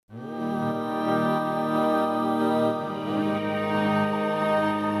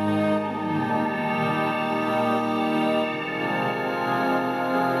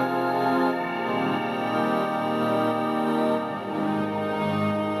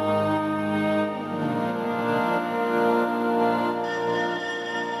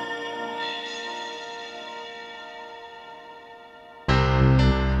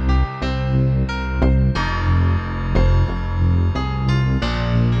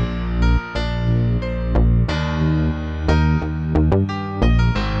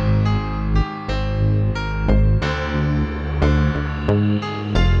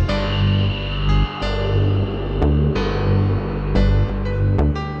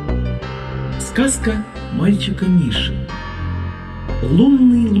Сказка мальчика Миши.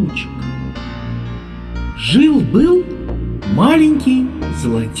 Лунный лучик. Жил-был маленький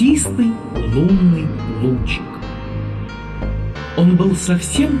золотистый лунный лучик. Он был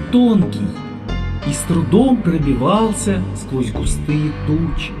совсем тонкий и с трудом пробивался сквозь густые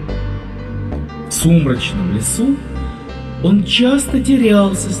тучи. В сумрачном лесу он часто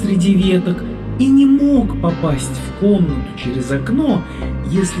терялся среди веток и не мог попасть в комнату через окно,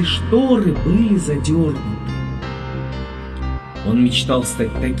 если шторы были задернуты. Он мечтал стать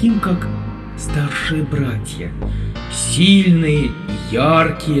таким, как старшие братья, сильные и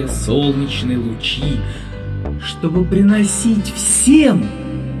яркие солнечные лучи, чтобы приносить всем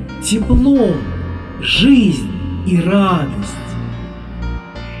тепло, жизнь и радость.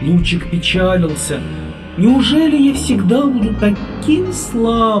 Лучик печалился: неужели я всегда буду таким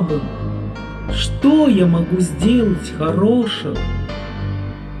слабым? Что я могу сделать хорошего?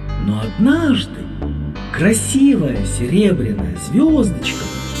 Но однажды красивая серебряная звездочка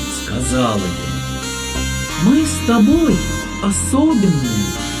сказала ему: мы с тобой особенные.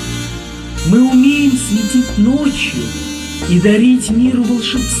 Мы умеем светить ночью и дарить миру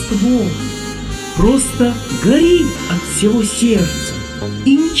волшебство. Просто гори от всего сердца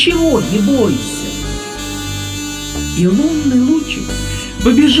и ничего не бойся. И лунный лучик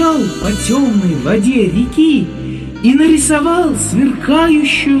побежал по темной воде реки и нарисовал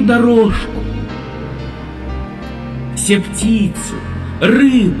сверкающую дорожку. Все птицы,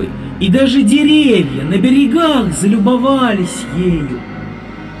 рыбы и даже деревья на берегах залюбовались ею.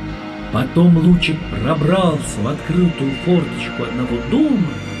 Потом лучик пробрался в открытую форточку одного дома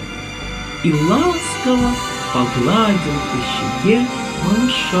и ласково погладил по щеке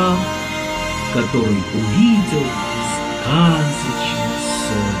малыша, который увидел сказочный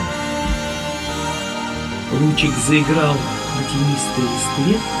сон. Лучик заиграл на тенистой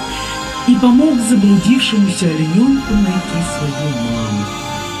листве и помог заблудившемуся олененку найти свою маму.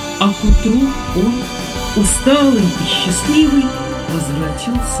 А к утру он, усталый и счастливый,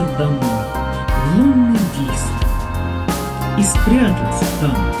 возвратился домой в лунный диск и спрятался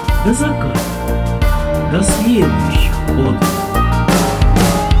там до заката, до следующих отдыхов.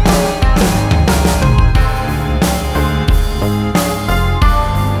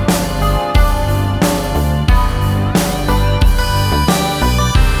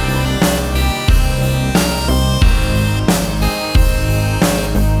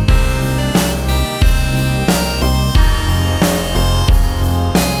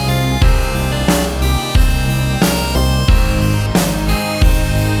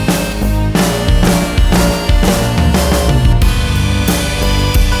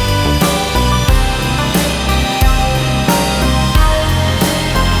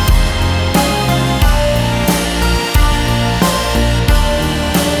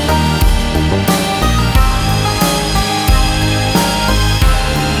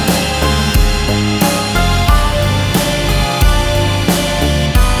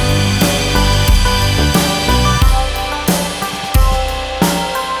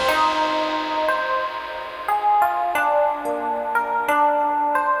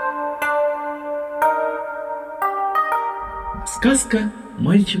 Сказка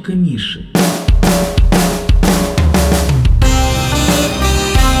мальчика Миши.